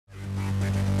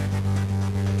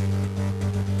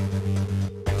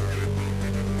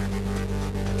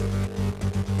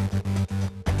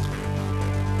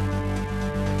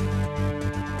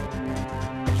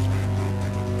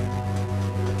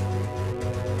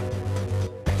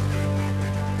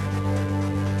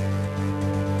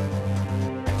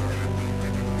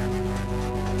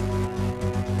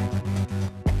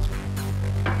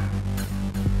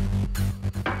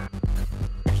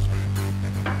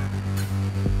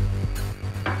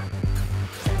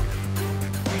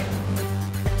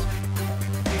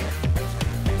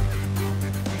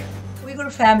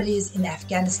families in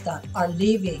Afghanistan are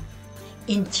living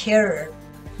in terror,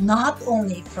 not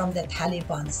only from the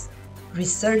Taliban's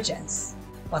resurgence,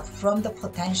 but from the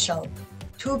potential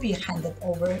to be handed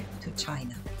over to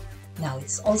China. Now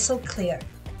it's also clear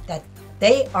that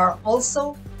they are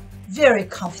also very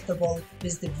comfortable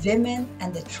with the women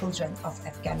and the children of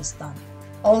Afghanistan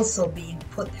also being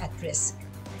put at risk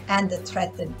and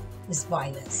threatened with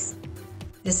violence.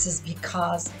 This is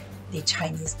because the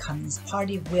Chinese Communist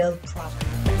Party will profit.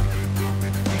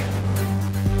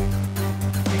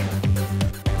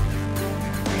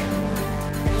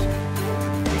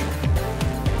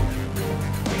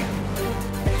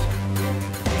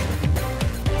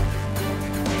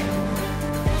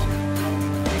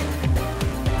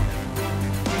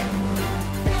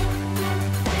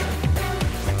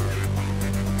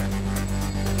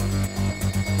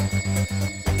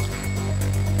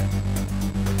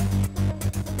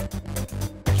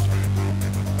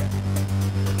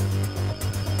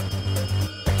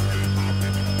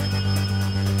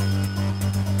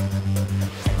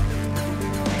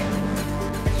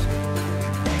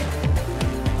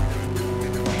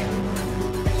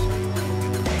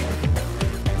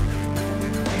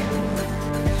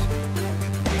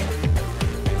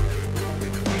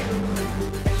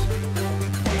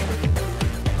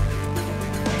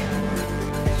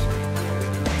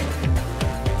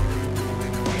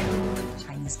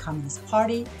 Communist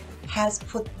Party has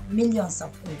put millions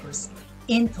of Uyghurs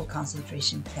into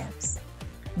concentration camps.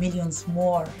 Millions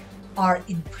more are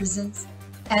in prisons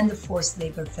and forced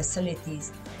labor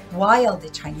facilities, while the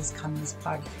Chinese Communist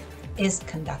Party is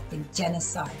conducting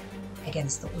genocide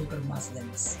against the Uyghur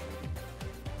Muslims.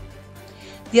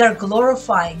 They are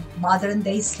glorifying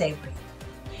modern-day slavery.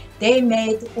 They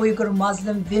made Uyghur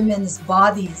Muslim women's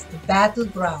bodies the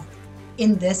battleground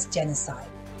in this genocide,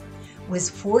 with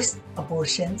forced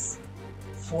abortions,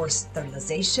 forced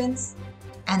sterilizations,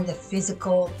 and the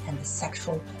physical and the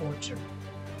sexual torture.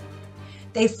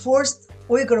 They forced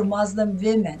Uyghur Muslim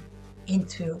women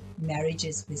into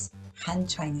marriages with Han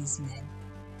Chinese men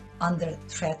under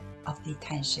threat of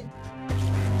detention.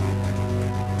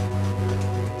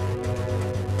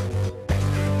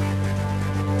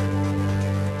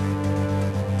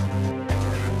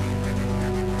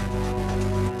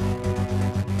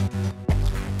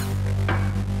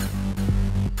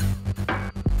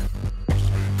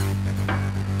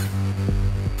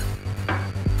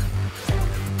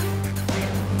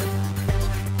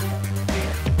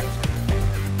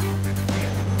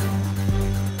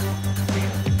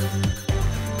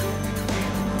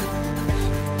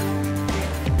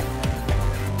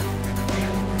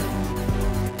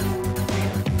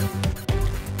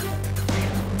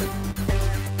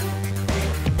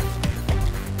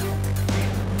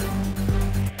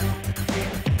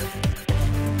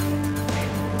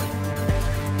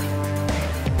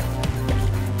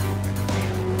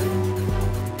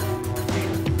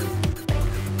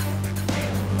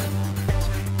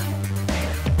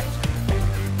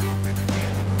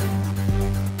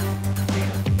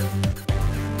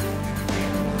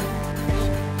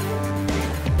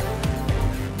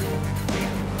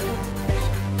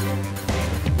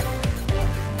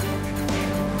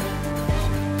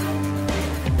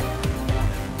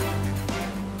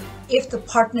 If the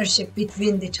partnership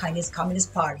between the Chinese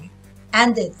Communist Party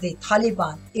and the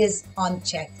Taliban is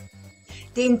unchecked,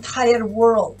 the entire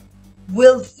world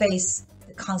will face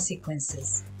the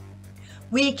consequences.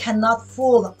 We cannot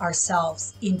fool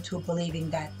ourselves into believing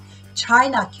that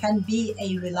China can be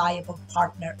a reliable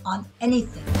partner on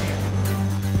anything.